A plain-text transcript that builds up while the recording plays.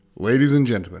Ladies and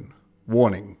gentlemen,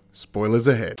 warning, spoilers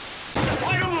ahead.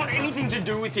 I don't want anything to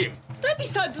do with him. Don't be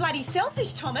so bloody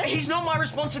selfish, Thomas. He's not my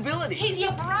responsibility. He's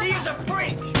your brother. He is a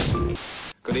freak.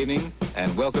 Good evening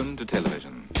and welcome to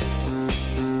television.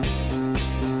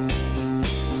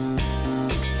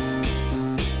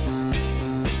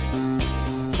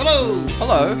 Hello!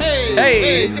 Hello. Hey,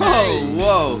 Hey. g'day. Oh,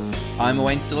 whoa. I'm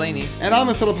Wayne Stellini. And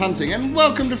I'm Philip Hunting, and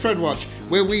welcome to Fred Watch,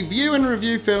 where we view and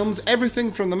review films,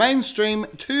 everything from the mainstream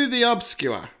to the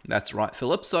obscure. That's right,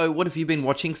 Philip. So what have you been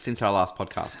watching since our last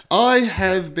podcast? I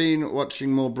have been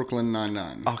watching more Brooklyn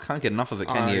Nine-Nine. Oh, I can't get enough of it,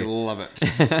 can I you? love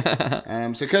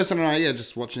it. So Kirsten and I,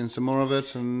 just watching some more of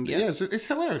it, and Yeah. it's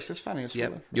hilarious, it's funny, it's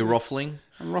Yep. fun. You're ruffling.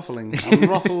 I'm ruffling. I'm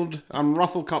ruffled. I'm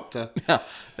rufflecopter.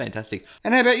 Fantastic.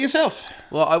 And how about yourself?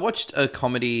 Well, I watched a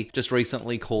comedy just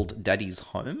recently called Daddy's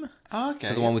Home. Oh, okay.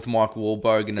 So the one with Mark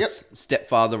Wahlberg and it's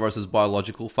stepfather versus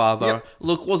biological father. Yep.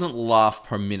 Look, wasn't laugh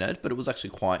per minute, but it was actually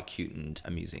quite cute and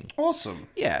amusing. Awesome.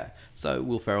 Yeah. So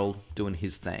Will Ferrell doing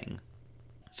his thing.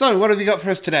 So, what have you got for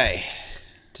us today?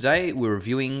 Today we're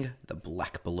reviewing The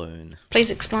Black Balloon.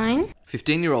 Please explain.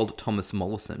 15-year-old Thomas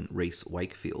Mollison, Reese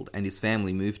Wakefield, and his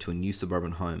family move to a new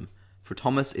suburban home. For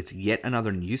Thomas, it's yet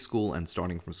another new school and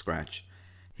starting from scratch.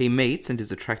 He meets and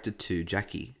is attracted to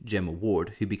Jackie, Gemma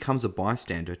Ward, who becomes a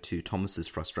bystander to Thomas's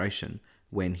frustration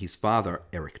when his father,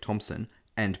 Eric Thompson,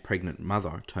 and pregnant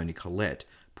mother, Toni Collette,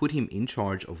 put him in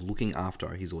charge of looking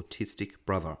after his autistic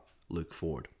brother, Luke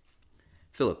Ford.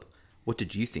 Philip, what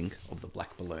did you think of The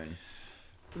Black Balloon?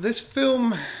 This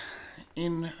film,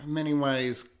 in many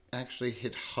ways, actually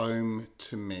hit home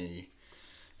to me.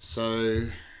 So,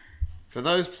 for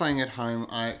those playing at home,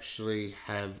 I actually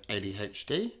have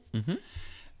ADHD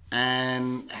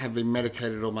and have been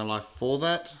medicated all my life for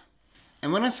that.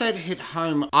 And when I say it hit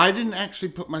home, I didn't actually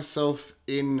put myself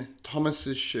in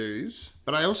Thomas's shoes,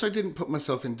 but I also didn't put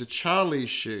myself into Charlie's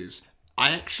shoes.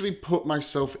 I actually put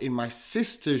myself in my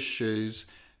sister's shoes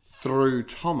through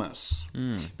Thomas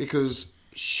because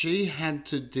she had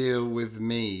to deal with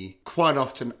me quite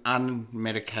often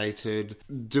unmedicated,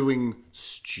 doing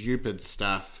stupid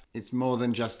stuff. It's more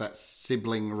than just that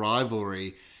sibling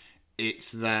rivalry.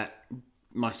 It's that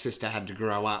my sister had to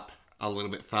grow up a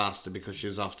little bit faster because she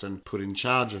was often put in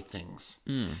charge of things.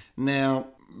 Now,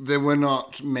 there were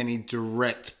not many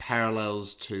direct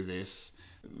parallels to this.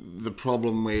 The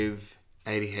problem with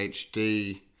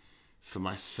ADHD, for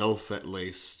myself at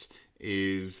least,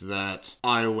 is that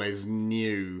I always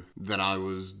knew that I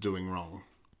was doing wrong.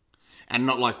 And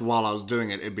not like while I was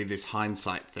doing it, it'd be this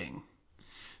hindsight thing.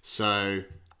 So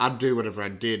I'd do whatever I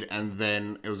did, and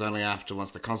then it was only after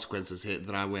once the consequences hit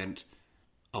that I went,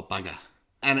 oh bugger.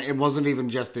 And it wasn't even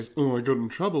just this, oh I got in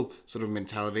trouble sort of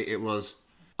mentality. It was,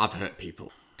 I've hurt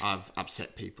people. I've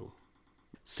upset people.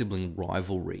 Sibling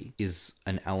rivalry is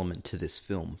an element to this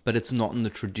film, but it's not in the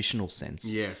traditional sense.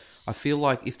 Yes. I feel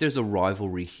like if there's a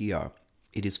rivalry here,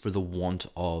 it is for the want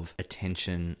of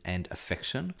attention and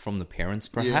affection from the parents,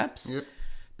 perhaps. Yep.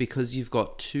 Because you've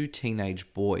got two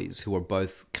teenage boys who are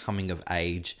both coming of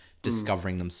age,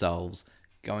 discovering themselves,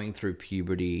 going through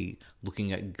puberty,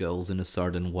 looking at girls in a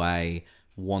certain way,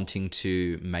 wanting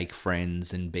to make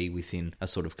friends and be within a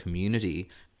sort of community.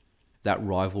 That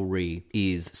rivalry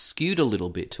is skewed a little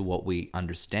bit to what we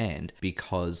understand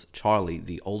because Charlie,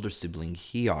 the older sibling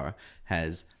here,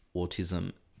 has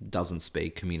autism, doesn't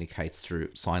speak, communicates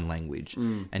through sign language,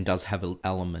 and does have an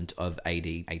element of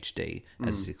ADHD,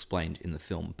 as is explained in the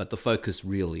film. But the focus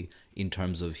really, in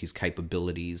terms of his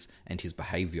capabilities and his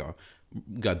behaviour,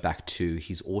 go back to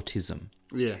his autism.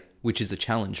 Yeah. Which is a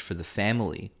challenge for the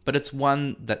family, but it's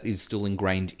one that is still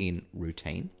ingrained in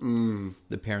routine.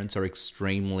 The parents are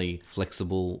extremely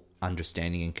flexible,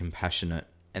 understanding and compassionate,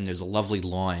 and there's a lovely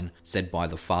line said by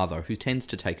the father, who tends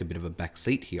to take a bit of a back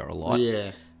seat here a lot,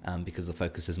 Yeah. because the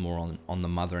focus is more on the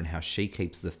mother and how she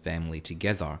keeps the family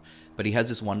together. But he has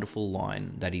this wonderful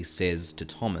line that he says to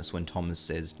Thomas when Thomas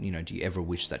says, do you ever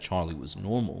wish that Charlie was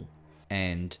normal?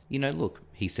 And, look,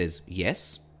 he says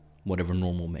yes, whatever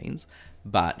normal means.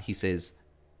 But he says,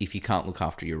 if you can't look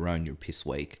after your own, you're piss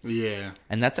weak. Yeah.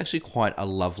 And that's actually quite a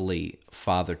lovely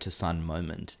father-to-son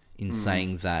moment in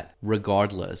saying that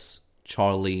regardless,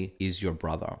 Charlie is your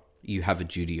brother. You have a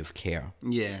duty of care.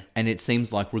 Yeah. And it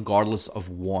seems like regardless of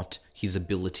what his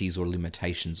abilities or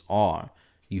limitations are,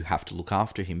 you have to look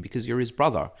after him because you're his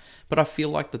brother. But I feel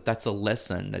like that's a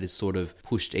lesson that is sort of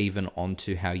pushed even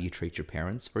onto how you treat your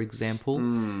parents, for example.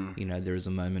 There is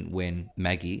a moment when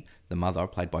Maggie, the mother,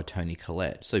 played by Toni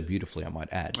Collette, so beautifully I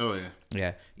might add. Oh, yeah.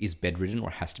 Yeah, is bedridden or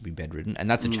has to be bedridden. And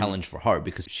that's a challenge for her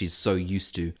because she's so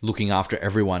used to looking after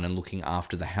everyone and looking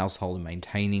after the household and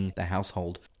maintaining the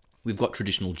household. we've got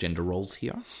traditional gender roles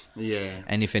here. Yeah.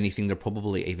 And if anything, they're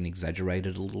probably even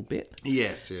exaggerated a little bit.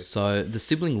 Yes, yes. So the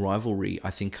sibling rivalry,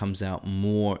 I think, comes out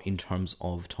more in terms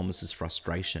of Thomas's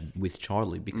frustration with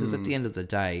Charlie, because at the end of the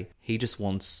day, he just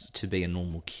wants to be a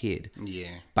normal kid. Yeah.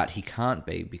 But he can't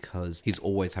be because he's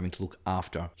always having to look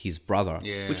after his brother.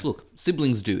 Yeah. Which, look,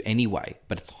 siblings do anyway,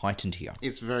 but it's heightened here.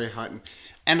 It's very heightened.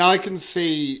 And I can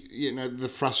see, the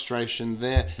frustration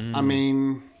there. I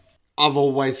mean, I've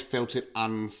always felt it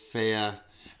unfair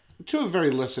to a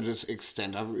very lesser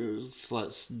extent.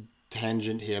 Slight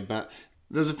tangent here, but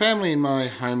there's a family in my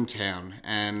hometown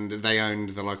and they owned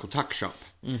the local tuck shop.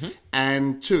 Mm-hmm.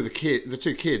 And the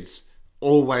two kids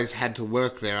always had to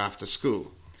work there after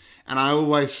school. And I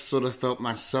always sort of felt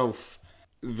myself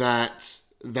that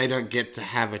they don't get to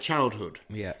have a childhood.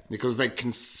 Yeah. Because they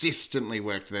consistently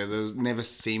worked there. There never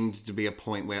seemed to be a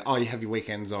point where, you have your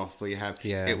weekends off, or you have...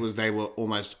 Yeah. They were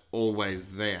almost always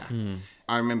there.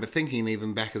 I remember thinking,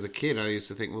 even back as a kid, I used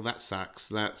to think, well, that sucks.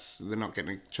 They're not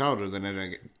getting a childhood, then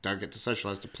they don't get to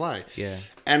socialise to play. Yeah.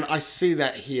 And I see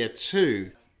that here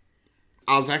too.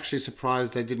 I was actually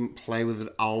surprised they didn't play with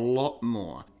it a lot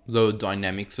more. The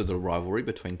dynamics of the rivalry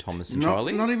between Thomas and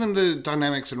Charlie? Not even the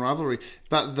dynamics and rivalry,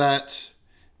 but that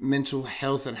mental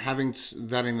health and having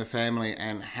that in the family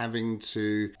and having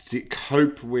to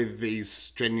cope with these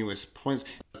strenuous points.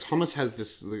 Thomas has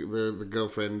the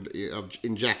girlfriend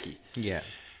in Jackie. Yeah.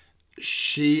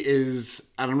 She is,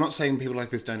 and I'm not saying people like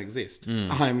this don't exist.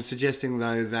 I'm suggesting,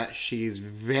 though, that she is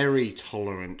very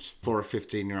tolerant for a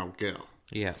 15-year-old girl.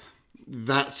 Yeah.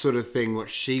 That sort of thing, what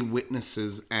she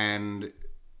witnesses and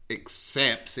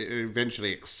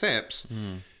eventually accepts,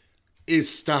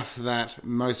 is stuff that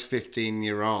most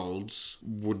 15-year-olds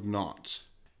would not.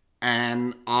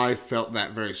 And I felt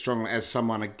that very strongly as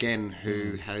someone, again,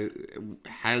 who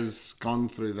has gone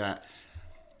through that.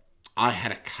 I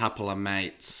had a couple of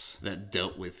mates that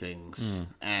dealt with things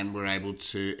and were able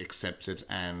to accept it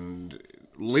and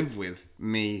live with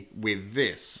me with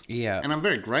this. Yeah. And I'm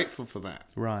very grateful for that.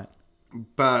 Right.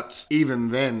 But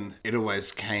even then, it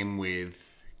always came with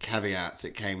caveats.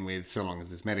 It came with, so long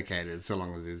as it's medicated, so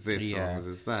long as it's this, so long as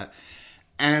it's that.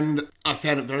 And I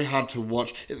found it very hard to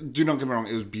watch. Do not get me wrong,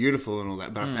 it was beautiful and all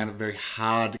that, but I found it very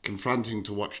hard, confronting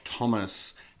to watch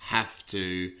Thomas have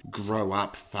to grow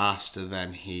up faster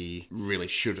than he really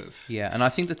should have. Yeah, and I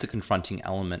think that's a confronting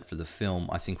element for the film,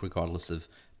 I think regardless of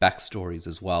backstories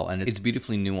as well. And it's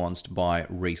beautifully nuanced by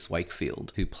Reese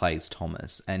Wakefield, who plays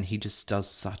Thomas, and he just does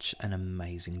such an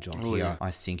amazing job here. Yeah. I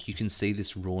think you can see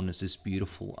this rawness, this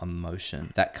beautiful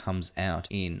emotion that comes out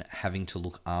in having to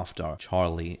look after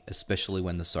Charlie, especially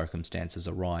when the circumstances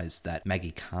arise that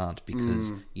Maggie can't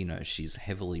because, she's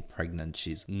heavily pregnant.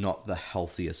 She's not the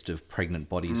healthiest of pregnant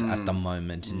bodies at the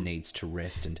moment and needs to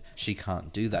rest, and she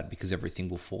can't do that because everything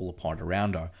will fall apart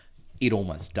around her. It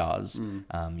almost does.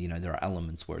 There are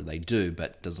elements where they do, but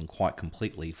it doesn't quite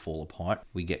completely fall apart.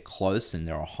 We get close and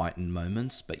there are heightened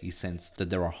moments, but you sense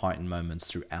that there are heightened moments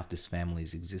throughout this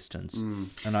family's existence.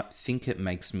 And I think it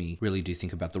makes me really do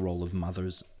think about the role of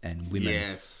mothers and women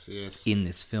in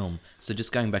this film. So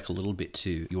just going back a little bit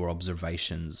to your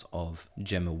observations of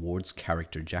Gemma Ward's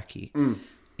character, Jackie.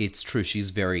 It's true,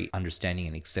 she's very understanding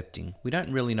and accepting. We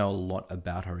don't really know a lot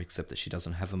about her except that she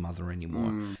doesn't have a mother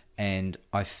anymore. And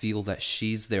I feel that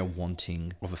she's there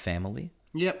wanting of a family.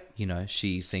 Yep.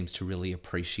 She seems to really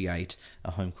appreciate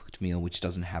a home-cooked meal, which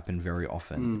doesn't happen very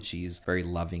often. She is very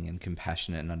loving and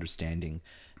compassionate and understanding.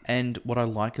 And what I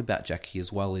like about Jackie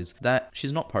as well is that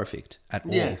she's not perfect at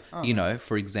all. Yeah. Oh.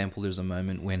 For example, there's a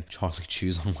moment when Charlie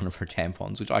chews on one of her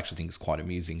tampons, which I actually think is quite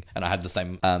amusing. And I had the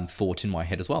same thought in my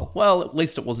head as well. Well, at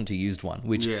least it wasn't a used one,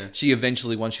 which she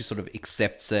eventually, once she sort of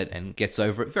accepts it and gets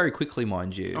over it, very quickly,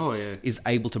 mind you, is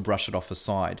able to brush it off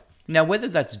aside. Now, whether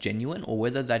that's genuine or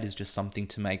whether that is just something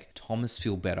to make Thomas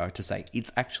feel better, to say,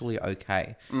 it's actually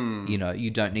okay. You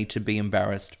don't need to be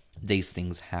embarrassed. These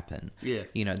things happen. Yeah.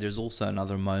 There's also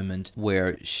another moment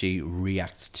where she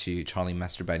reacts to Charlie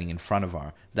masturbating in front of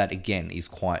her. That, again, is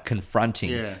quite confronting.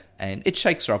 Yeah. And it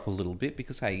shakes her up a little bit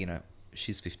because, hey,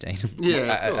 she's 15. Yeah,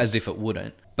 of course. As if it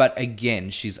wouldn't. But again,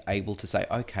 she's able to say,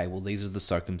 okay, well, these are the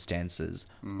circumstances.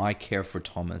 I care for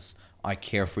Thomas. I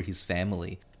care for his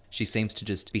family. She seems to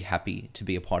just be happy to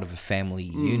be a part of a family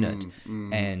unit.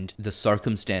 And the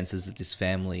circumstances that this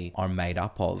family are made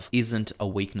up of isn't a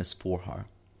weakness for her.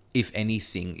 If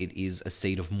anything, it is a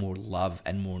seed of more love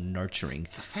and more nurturing.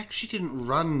 The fact she didn't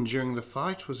run during the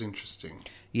fight was interesting.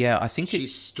 Yeah, I think she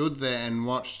stood there and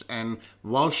watched, and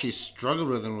while she struggled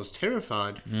with and was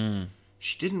terrified,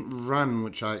 she didn't run,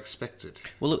 which I expected.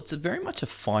 Well, it's very much a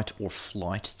fight or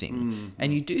flight thing.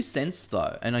 And you do sense,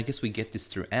 though, and I guess we get this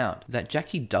throughout, that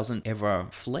Jackie doesn't ever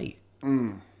flee.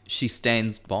 She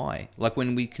stands by. Like,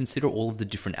 when we consider all of the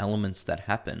different elements that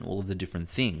happen, all of the different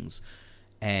things,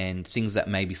 and things that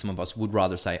maybe some of us would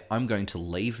rather say, I'm going to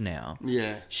leave now.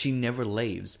 Yeah. She never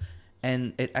leaves.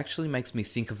 And it actually makes me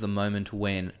think of the moment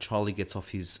when Charlie gets off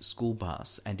his school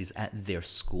bus and is at their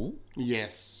school.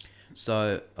 Yes.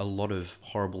 So a lot of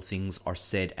horrible things are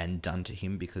said and done to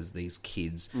him because these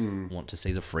kids want to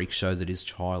see the freak show that is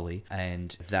Charlie,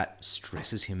 and that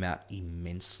stresses him out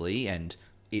immensely, and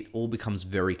it all becomes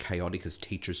very chaotic as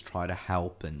teachers try to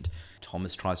help, and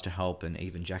Thomas tries to help, and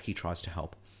even Jackie tries to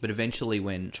help. But eventually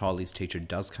when Charlie's teacher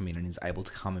does come in and is able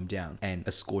to calm him down and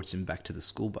escorts him back to the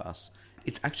school bus,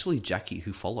 it's actually Jackie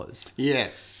who follows.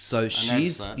 Yes. So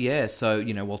so,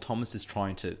 while Thomas is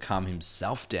trying to calm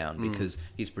himself down because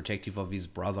he's protective of his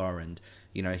brother and,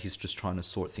 he's just trying to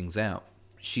sort things out,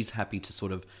 she's happy to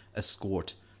sort of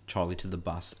escort Charlie to the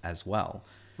bus as well,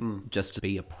 just to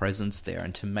be a presence there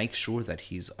and to make sure that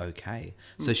he's okay.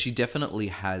 So she definitely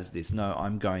has this, no,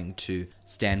 I'm going to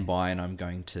stand by and I'm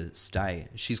going to stay.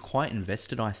 She's quite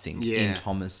invested, I think, in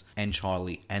Thomas and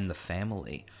Charlie and the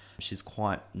family. She's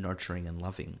quite nurturing and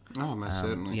loving. Oh, most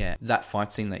certainly. Yeah, that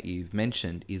fight scene that you've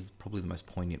mentioned is probably the most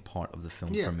poignant part of the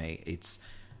film for me. It's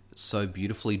so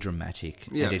beautifully dramatic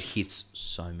and it hits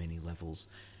so many levels.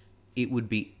 It would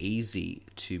be easy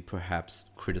to perhaps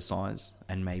criticize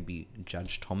and maybe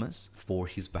judge Thomas for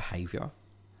his behaviour,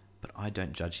 but I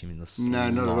don't judge him in the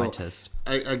slightest.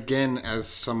 Again, as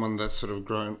someone that's sort of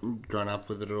grown up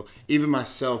with it all, even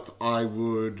myself, I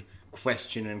would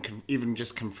question and even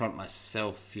just confront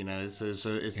myself, so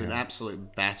it's an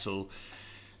absolute battle.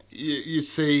 You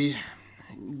see,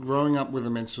 growing up with a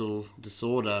mental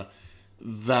disorder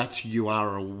that you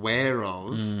are aware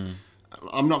of,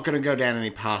 I'm not going to go down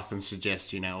any path and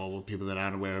suggest, all people that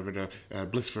aren't aware of it are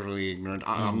blissfully ignorant.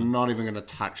 I'm not even going to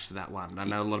touch that one. I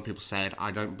know a lot of people say it.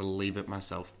 I don't believe it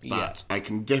myself, but I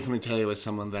can definitely tell you, as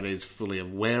someone that is fully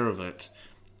aware of it,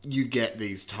 you get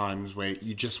these times where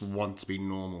you just want to be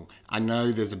normal. I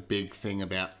know there's a big thing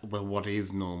about, well, what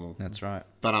is normal? That's right.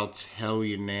 But I'll tell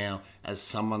you now, as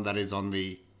someone that is on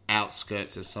the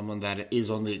outskirts, as someone that is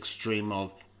on the extreme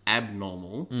of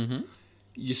abnormal,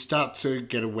 you start to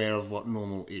get aware of what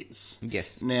normal is.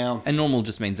 Yes. Now, and normal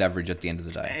just means average at the end of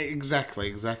the day.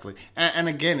 Exactly. And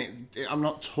again, I'm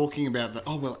not talking about that,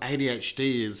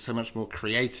 ADHD is so much more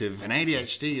creative and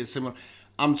ADHD is so much...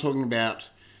 I'm talking about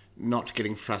not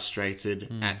getting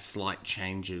frustrated at slight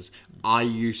changes. I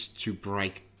used to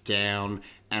break down,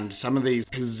 and some of these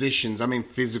positions,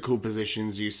 physical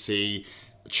positions you see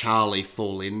Charlie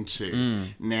fall into.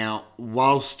 Now,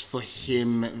 whilst for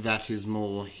him that is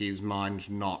more his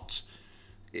mind not...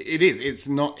 It's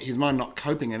not his mind not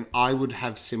coping, and I would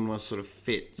have similar sort of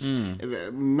fits.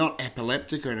 Not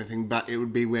epileptic or anything, but it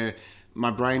would be where my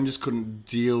brain just couldn't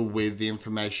deal with the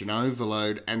information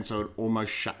overload, and so it almost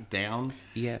shut down.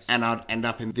 Yes. And I'd end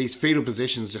up in these fetal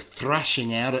positions, just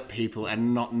thrashing out at people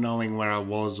and not knowing where I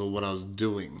was or what I was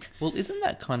doing. Well, isn't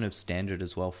that kind of standard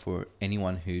as well for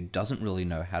anyone who doesn't really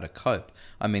know how to cope?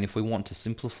 If we want to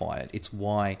simplify it, it's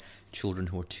why children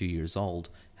who are 2 years old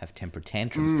have temper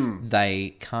tantrums.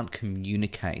 They can't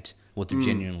communicate what they're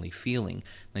genuinely feeling.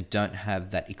 They don't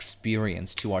have that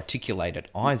experience to articulate it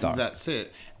either. That's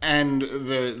it. And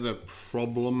the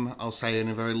problem, I'll say in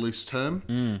a very loose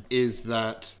term, is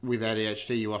that with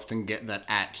ADHD, you often get that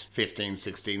at 15,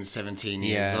 16, 17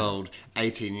 years old,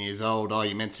 18 years old. Oh,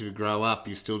 you're meant to grow up.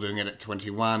 You're still doing it at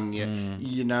 21.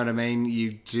 You know what I mean?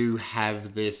 You do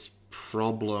have this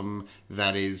problem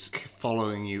that is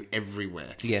following you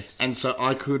everywhere. Yes. And so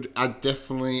I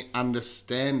definitely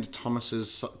understand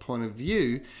Thomas's point of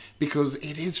view, because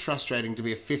it is frustrating to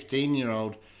be a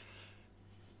 15-year-old.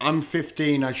 I'm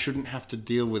 15, I shouldn't have to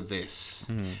deal with this.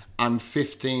 I'm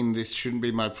 15, this shouldn't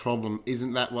be my problem.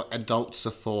 Isn't that what adults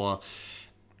are for?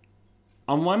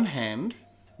 On one hand,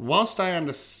 whilst I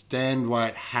understand why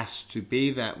it has to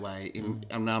be that way, and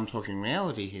now I'm talking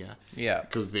reality here. Yeah.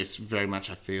 Because this very much,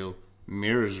 I feel,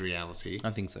 mirrors reality.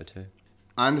 I think so too.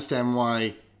 I understand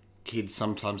why kids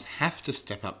sometimes have to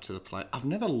step up to the plate. I've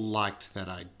never liked that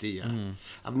idea.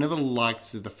 I've never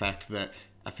liked the fact that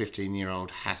a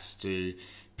 15-year-old has to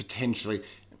potentially...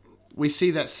 We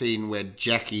see that scene where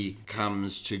Jackie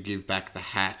comes to give back the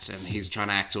hat and he's trying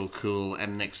to act all cool,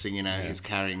 and next thing you know, he's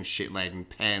carrying shit-laden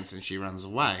pants and she runs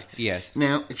away. Yes.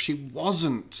 Now, if she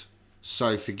wasn't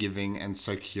so forgiving and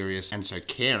so curious and so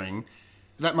caring,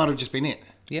 that might have just been it.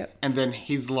 Yep. And then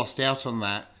he's lost out on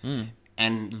that,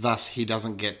 and thus he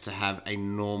doesn't get to have a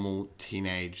normal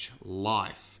teenage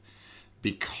life.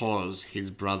 because his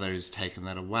brother has taken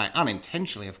that away.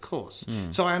 Unintentionally, of course.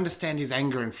 So I understand his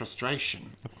anger and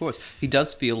frustration. Of course. He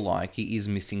does feel like he is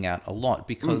missing out a lot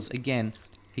because, again,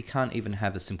 he can't even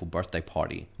have a simple birthday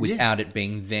party without it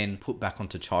being then put back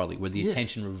onto Charlie, where the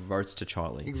attention reverts to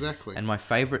Charlie. Exactly. And my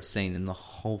favourite scene in the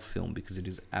whole film, because it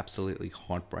is absolutely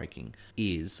heartbreaking,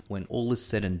 is when all is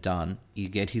said and done, you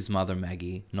get his mother,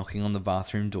 Maggie, knocking on the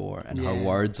bathroom door, and her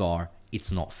words are,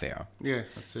 "It's not fair." Yeah,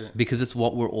 that's it. Because it's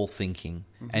what we're all thinking.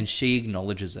 And she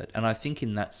acknowledges it. And I think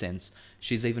in that sense,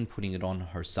 she's even putting it on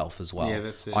herself as well. Yeah,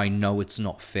 that's it. I know it's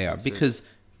not fair. Because,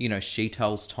 you know, she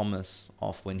tells Thomas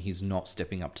off when he's not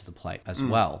stepping up to the plate as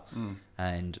well.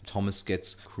 And Thomas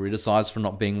gets criticised for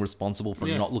not being responsible, for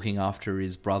not looking after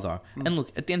his brother. And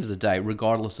look, at the end of the day,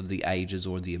 regardless of the ages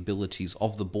or the abilities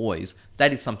of the boys,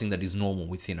 that is something that is normal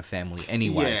within a family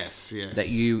anyway. Yes, yes. That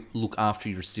you look after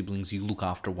your siblings, you look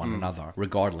after one another,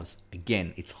 regardless.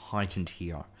 Again, it's heightened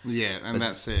here. Yeah, and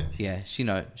that's it. Yeah,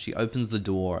 she opens the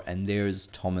door and there's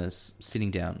Thomas sitting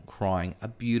down crying. A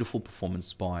beautiful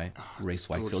performance by Reese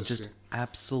Wakefield. gorgeous, Just yeah.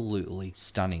 absolutely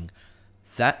stunning.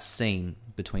 That scene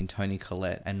between Toni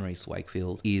Collette and Reese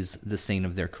Wakefield is the scene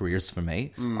of their careers for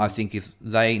me. I think if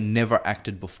they never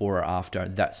acted before or after,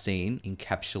 that scene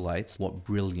encapsulates what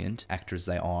brilliant actors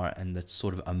they are and the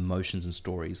sort of emotions and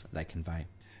stories they convey.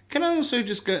 Can I also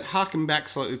just harken back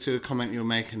slightly to a comment you were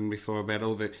making before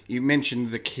about you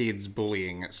mentioned the kids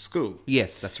bullying at school.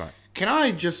 Yes, that's right. Can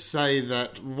I just say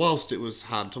that whilst it was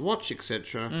hard to watch,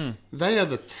 etc., they are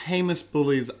the tamest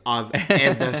bullies I've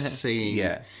ever seen.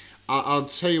 Yeah. I'll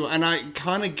tell you what, and I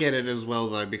kind of get it as well,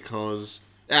 though, because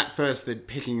at first they're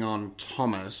picking on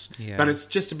Thomas, but it's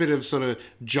just a bit of sort of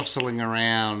jostling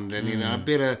around and, you know, a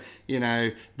bit of, you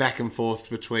know, back and forth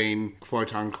between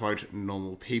quote-unquote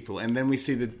normal people. And then we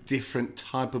see the different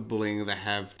type of bullying they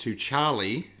have to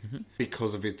Charlie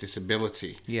because of his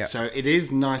disability. Yeah. So it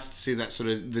is nice to see that sort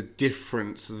of the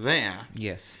difference there.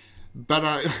 Yes. But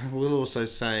I will also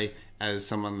say, as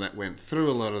someone that went through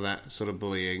a lot of that sort of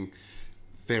bullying,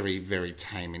 very, very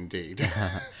tame indeed.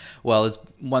 Well, it's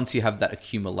once you have that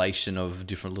accumulation of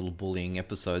different little bullying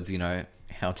episodes, you know,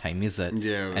 how tame is it?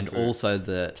 Yeah, and that's it. also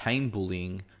the tame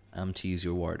bullying, to use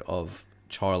your word, of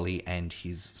Charlie and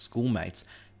his schoolmates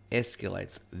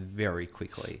escalates very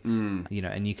quickly. You know,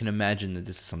 and you can imagine that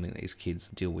this is something that these kids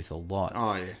deal with a lot.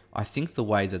 Oh, yeah. I think the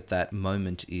way that that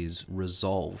moment is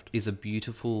resolved is a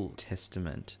beautiful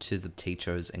testament to the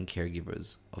teachers and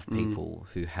caregivers of people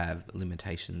who have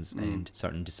limitations and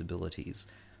certain disabilities.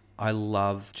 I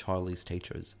love Charlie's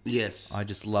teachers. Yes. I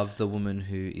just love the woman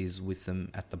who is with them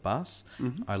at the bus.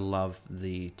 I love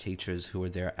the teachers who are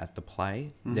there at the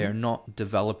play. They're not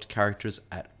developed characters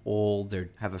at all. They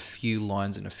have a few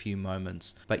lines and a few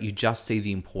moments, but you just see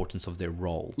the importance of their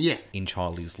role in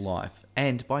Charlie's life.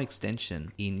 And by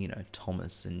extension, in, you know,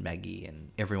 Thomas and Maggie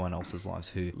and everyone else's lives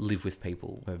who live with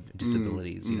people who have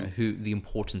disabilities, you know, who the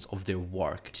importance of their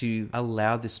work to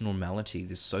allow this normality,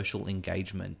 this social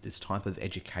engagement, this type of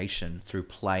education through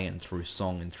play and through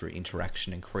song and through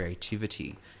interaction and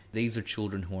creativity. These are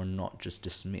children who are not just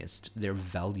dismissed, they're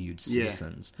valued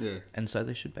citizens. Yeah. And so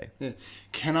they should be. Yeah.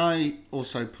 Can I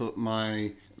also put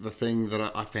the thing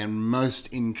that I found most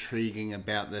intriguing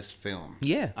about this film?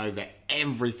 Yeah. Over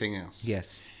everything else.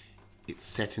 Yes. It's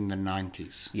set in the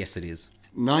 90s. Yes, it is.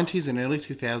 90s and early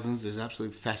 2000s is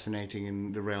absolutely fascinating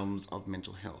in the realms of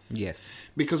mental health. Yes.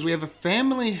 Because we have a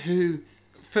family who,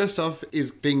 first off,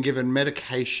 is being given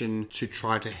medication to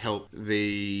try to help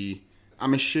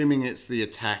I'm assuming it's the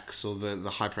attacks or the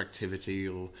hyperactivity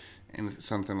or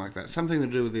something like that. Something to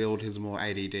do with the autism or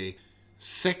ADD.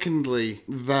 Secondly,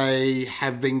 they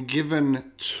have been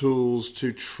given tools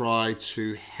to try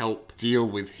to help deal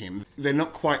with him. They're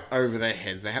not quite over their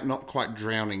heads. They're not quite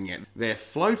drowning yet. They're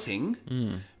floating,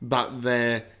 but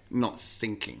they're not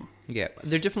sinking. Yeah.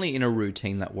 They're definitely in a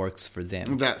routine that works for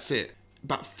them. That's it.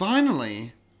 But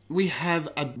finally, we have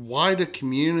a wider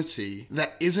community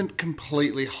that isn't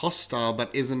completely hostile but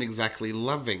isn't exactly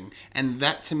loving. And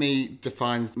that to me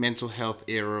defines the mental health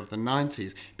era of the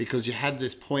 90s, because you had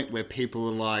this point where people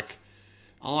were like,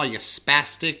 oh, you're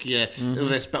spastic, you're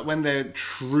this. But when they're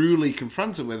truly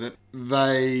confronted with it,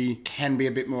 they can be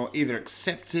a bit more either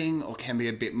accepting or can be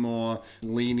a bit more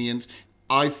lenient.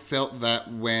 I felt that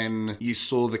when you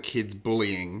saw the kids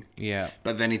bullying. Yeah.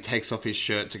 But then he takes off his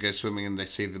shirt to go swimming and they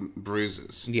see the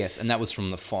bruises. Yes, and that was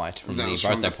from the fight, from That the was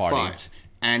birthday from the party. fight.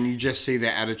 And you just see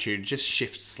their attitude just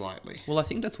shift slightly. Well, I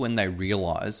think that's when they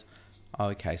realise,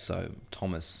 okay, so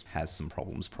Thomas has some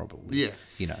problems probably. Yeah.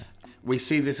 You know. We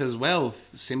see this as well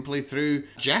simply through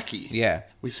Jackie. Yeah.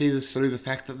 We see this through the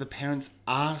fact that the parents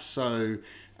are so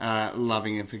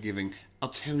loving and forgiving. I'll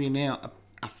tell you now,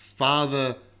 a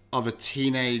father of a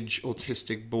teenage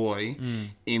autistic boy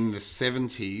in the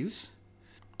 70s,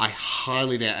 I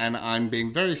highly doubt, and I'm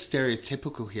being very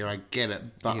stereotypical here, I get it,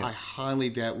 but I highly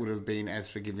doubt would have been as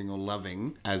forgiving or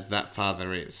loving as that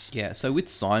father is. Yeah, so with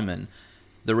Simon,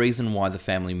 the reason why the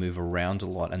family move around a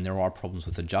lot and there are problems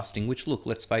with adjusting, which, look,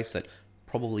 let's face it,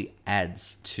 probably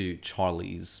adds to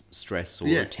Charlie's stress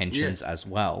or tensions as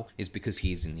well, is because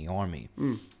he's in the army.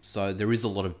 So there is a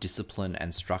lot of discipline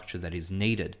and structure that is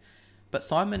needed. But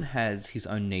Simon has his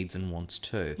own needs and wants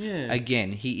too. Yeah.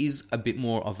 Again, he is a bit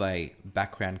more of a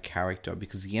background character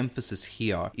because the emphasis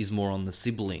here is more on the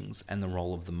siblings and the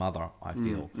role of the mother, I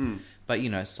feel. But, you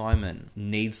know, Simon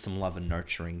needs some love and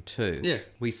nurturing too. Yeah.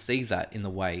 We see that in the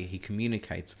way he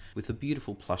communicates with a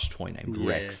beautiful plush toy named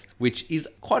Rex, which is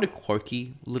quite a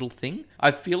quirky little thing.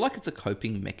 I feel like it's a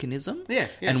coping mechanism. Yeah.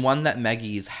 And one that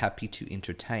Maggie is happy to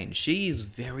entertain. She is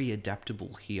very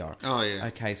adaptable here. Oh, yeah.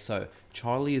 Okay, so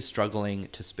Charlie is struggling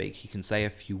to speak. He can say a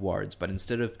few words, but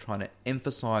instead of trying to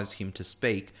emphasize him to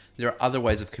speak, there are other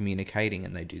ways of communicating,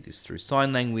 and they do this through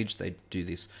sign language, they do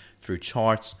this through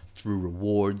charts, through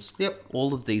rewards,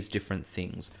 all of these different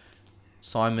things.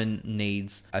 Simon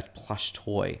needs a plush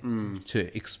toy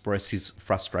to express his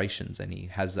frustrations, and he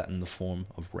has that in the form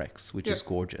of Rex, which is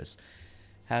gorgeous.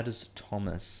 How does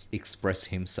Thomas express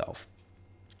himself?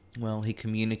 Well, he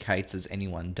communicates as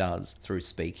anyone does, through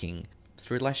speaking,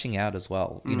 through lashing out as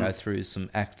well, you know, through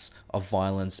some acts of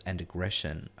violence and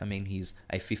aggression. I mean, he's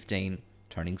a 15,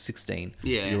 turning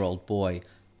 16-year-old boy.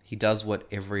 He does what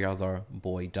every other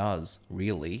boy does,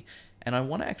 really. And I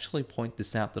want to actually point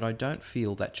this out, that I don't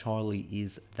feel that Charlie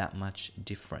is that much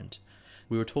different.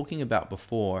 We were talking about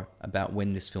before about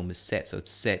when this film is set. So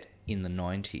it's set in the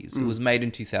 90s. It was made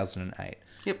in 2008,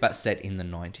 but set in the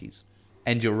 90s.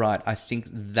 And you're right, I think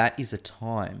that is a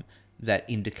time that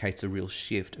indicates a real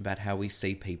shift about how we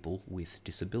see people with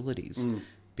disabilities.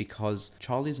 Because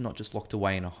Charlie's not just locked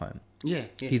away in a home.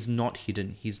 He's not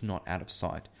hidden. He's not out of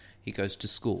sight. He goes to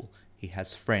school. He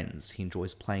has friends. He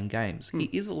enjoys playing games. He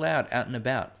is allowed out and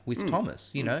about with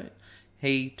Thomas, you know.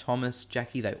 He, Thomas,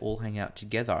 Jackie, they all hang out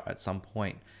together at some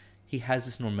point. He has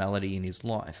this normality in his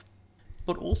life.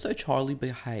 But also Charlie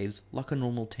behaves like a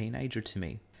normal teenager to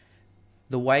me.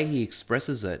 The way he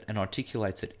expresses it and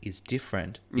articulates it is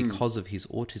different because of his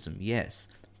autism, yes.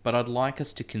 But I'd like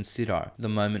us to consider the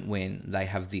moment when they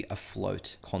have the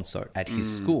Afloat concert at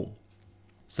his school.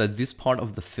 So this part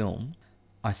of the film,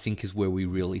 I think, is where we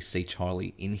really see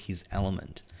Charlie in his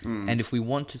element. And if we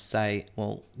want to say,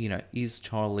 well, you know, is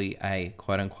Charlie a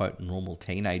quote-unquote normal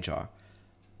teenager?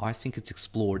 I think it's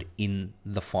explored in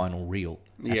the final reel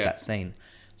at that scene.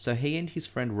 So he and his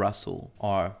friend Russell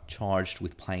are charged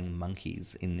with playing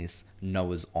monkeys in this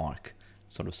Noah's Ark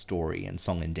sort of story and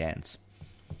song and dance.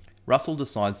 Russell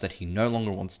decides that he no longer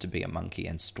wants to be a monkey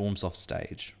and storms off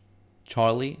stage.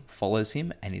 Charlie follows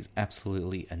him and is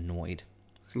absolutely annoyed.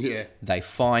 They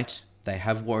fight, they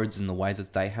have words in the way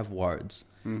that they have words,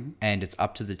 and it's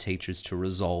up to the teachers to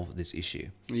resolve this issue.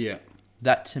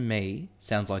 That, to me,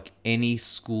 sounds like any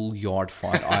schoolyard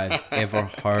fight I've ever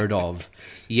heard of.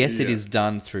 Yes, it is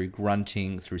done through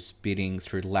grunting, through spitting,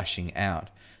 through lashing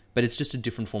out. But it's just a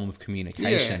different form of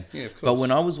communication. Of course. But when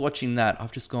I was watching that,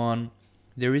 I've just gone,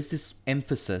 there is this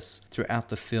emphasis throughout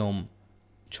the film,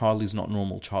 Charlie's not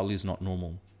normal, Charlie's not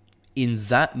normal. In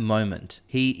that moment,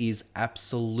 he is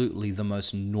absolutely the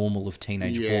most normal of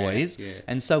teenage boys.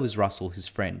 And so is Russell, his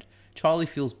friend. Charlie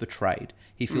feels betrayed.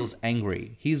 He feels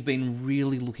angry. He's been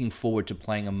really looking forward to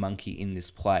playing a monkey in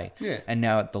this play. And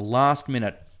now at the last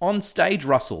minute, on stage,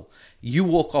 Russell, you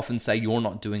walk off and say you're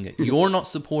not doing it. You're not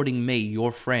supporting me,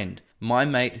 your friend. My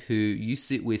mate who you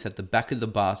sit with at the back of the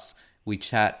bus. We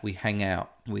chat, we hang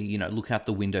out. We, you know, look out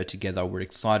the window together. We're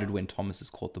excited when Thomas has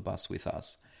caught the bus with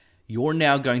us. You're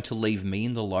now going to leave me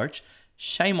in the lurch?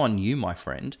 Shame on you, my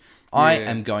friend. I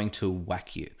am going to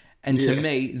whack you. And to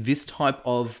me, this type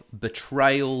of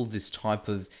betrayal, this type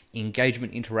of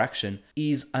engagement interaction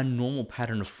is a normal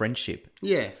pattern of friendship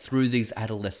through these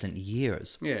adolescent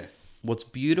years. What's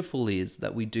beautiful is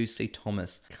that we do see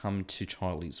Thomas come to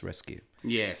Charlie's rescue.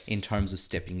 In terms of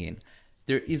stepping in.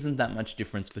 There isn't that much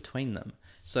difference between them.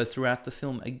 So throughout the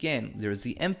film, again, there is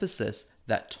the emphasis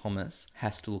that Thomas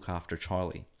has to look after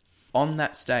Charlie. On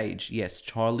that stage, yes,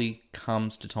 Charlie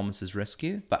comes to Thomas's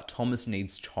rescue, but Thomas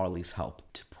needs Charlie's help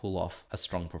to pull off a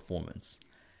strong performance.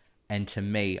 And to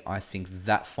me, I think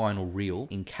that final reel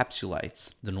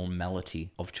encapsulates the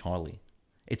normality of Charlie.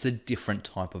 It's a different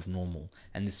type of normal.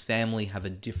 And this family have a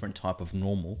different type of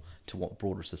normal to what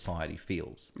broader society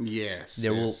feels. Yes.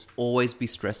 There will always be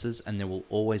stresses and there will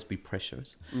always be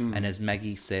pressures. And as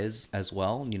Maggie says as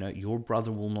well, you know, your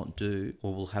brother will not do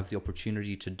or will have the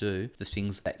opportunity to do the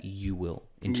things that you will.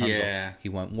 In terms of he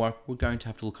won't work, we're going to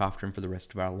have to look after him for the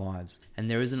rest of our lives.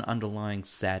 And there is an underlying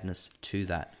sadness to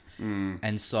that.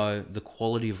 And so the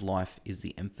quality of life is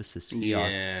the emphasis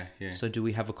here. Yeah. So do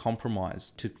we have a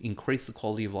compromise to increase the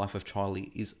quality of life of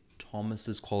Charlie? Is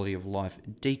Thomas's quality of life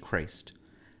decreased?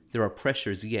 There are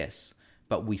pressures, yes,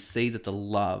 but we see that the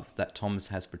love that Thomas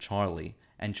has for Charlie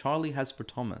and Charlie has for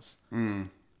Thomas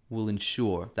will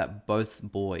ensure that both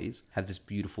boys have this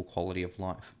beautiful quality of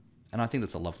life. And I think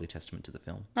that's a lovely testament to the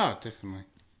film. Oh, definitely.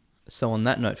 So on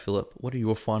that note, Philip, what are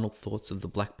your final thoughts of The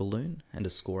Black Balloon and a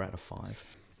score out of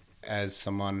 5? As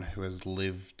someone who has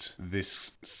lived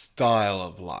this style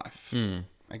of life,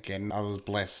 again, I was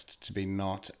blessed to be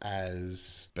not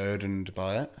as burdened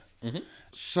by it.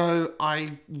 So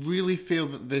I really feel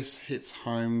that this hits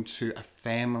home to a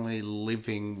family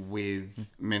living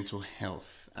with mental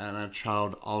health and a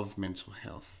child of mental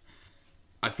health.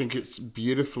 I think it's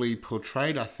beautifully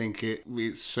portrayed. I think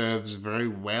it serves very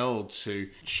well to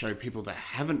show people that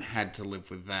haven't had to live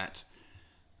with that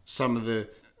some of the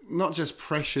not just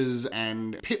pressures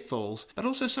and pitfalls, but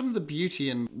also some of the beauty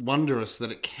and wondrous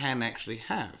that it can actually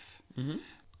have.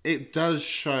 It does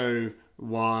show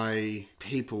why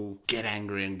people get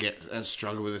angry and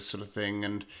struggle with this sort of thing.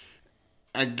 And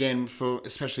again, for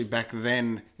especially back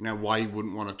then, you know, why you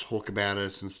wouldn't want to talk about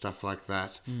it and stuff like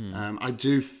that. I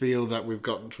do feel that we've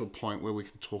gotten to a point where we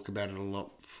can talk about it a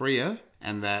lot freer,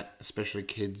 and that especially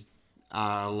kids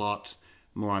are a lot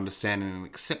more understanding and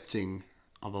accepting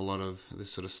of a lot of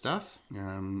this sort of stuff.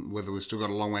 Whether we've still got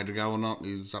a long way to go or not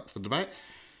is up for debate.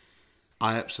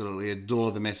 I absolutely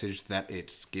adore the message that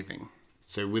it's giving.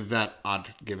 So with that,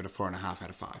 I'd give it a 4.5 out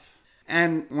of 5.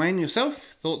 And Wayne, yourself,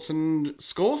 thoughts and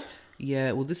score?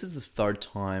 Yeah, well, this is the third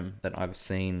time that I've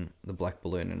seen The Black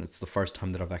Balloon, and it's the first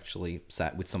time that I've actually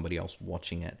sat with somebody else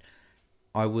watching it.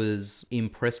 I was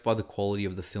impressed by the quality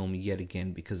of the film yet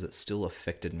again because it still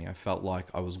affected me. I felt like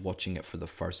I was watching it for the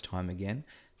first time again.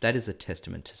 That is a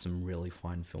testament to some really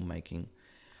fine filmmaking.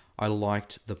 I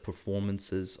liked the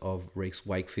performances of Reese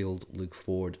Wakefield, Luke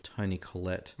Ford, Toni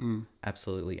Collette.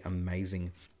 Absolutely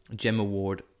amazing. Gemma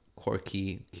Ward,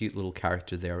 quirky, cute little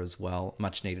character there as well.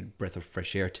 Much needed breath of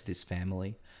fresh air to this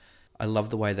family. I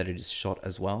love the way that it is shot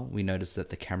as well. We notice that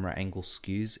the camera angle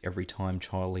skews every time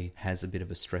Charlie has a bit of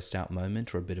a stressed out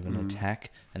moment or a bit of an attack,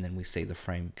 and then we see the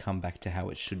frame come back to how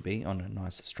it should be on a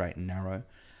nice straight and narrow.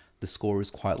 The score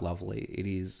is quite lovely. It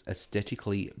is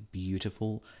aesthetically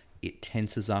beautiful. It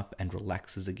tenses up and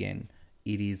relaxes again.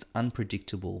 It is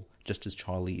unpredictable, just as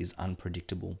Charlie is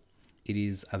unpredictable. It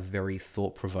is a very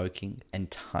thought-provoking and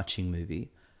touching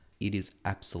movie. It is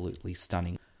absolutely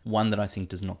stunning. One that I think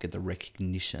does not get the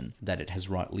recognition that it has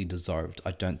rightly deserved.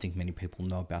 I don't think many people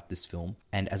know about this film.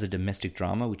 And as a domestic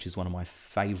drama, which is one of my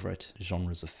favourite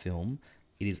genres of film,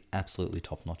 it is absolutely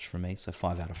top-notch for me. So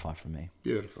 5 out of 5 for me.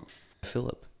 Beautiful.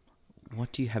 Philip,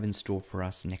 what do you have in store for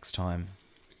us next time?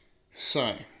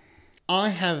 So, I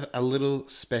have a little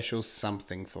special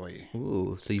something for you.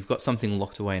 Ooh, so you've got something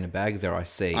locked away in a bag there, I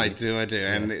see. I do.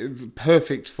 And it's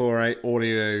perfect for a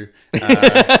audio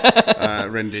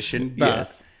rendition. But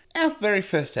Yes. our very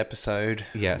first episode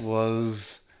Yes.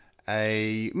 was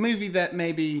a movie that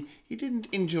maybe you didn't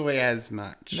enjoy as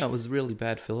much. No, it was really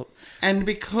bad, Philip. And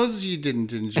because you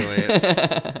didn't enjoy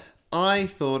it, I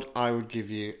thought I would give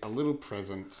you a little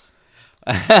present.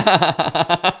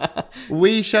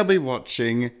 We shall be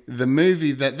watching the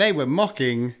movie that they were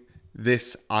mocking,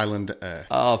 This Island Earth.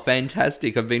 Oh,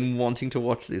 fantastic. I've been wanting to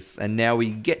watch this, and now we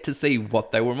get to see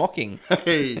what they were mocking.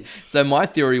 Hey. So my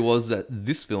theory was that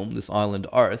this film, This Island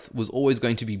Earth, was always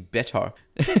going to be better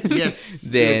Yes.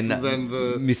 than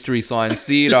the... Mystery Science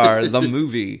Theater, the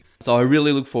movie. So I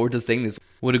really look forward to seeing this.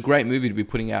 What a great movie to be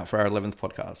putting out for our 11th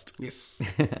podcast. Yes.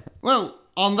 Well,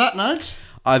 on that note...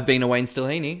 I've been Wayne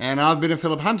Stillhaney. And I've been a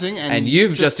Philip Hunting. And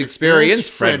you've just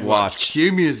experienced Fred Watch.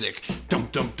 Cue music. Dum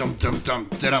dum dum dum dum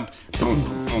dum. Boom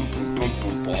boom boom boom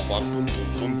boom boom boom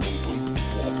boom boom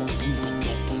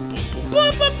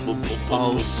boom.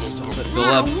 Oh, stop it,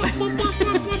 Philip.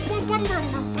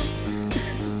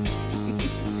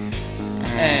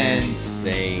 And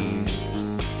scene.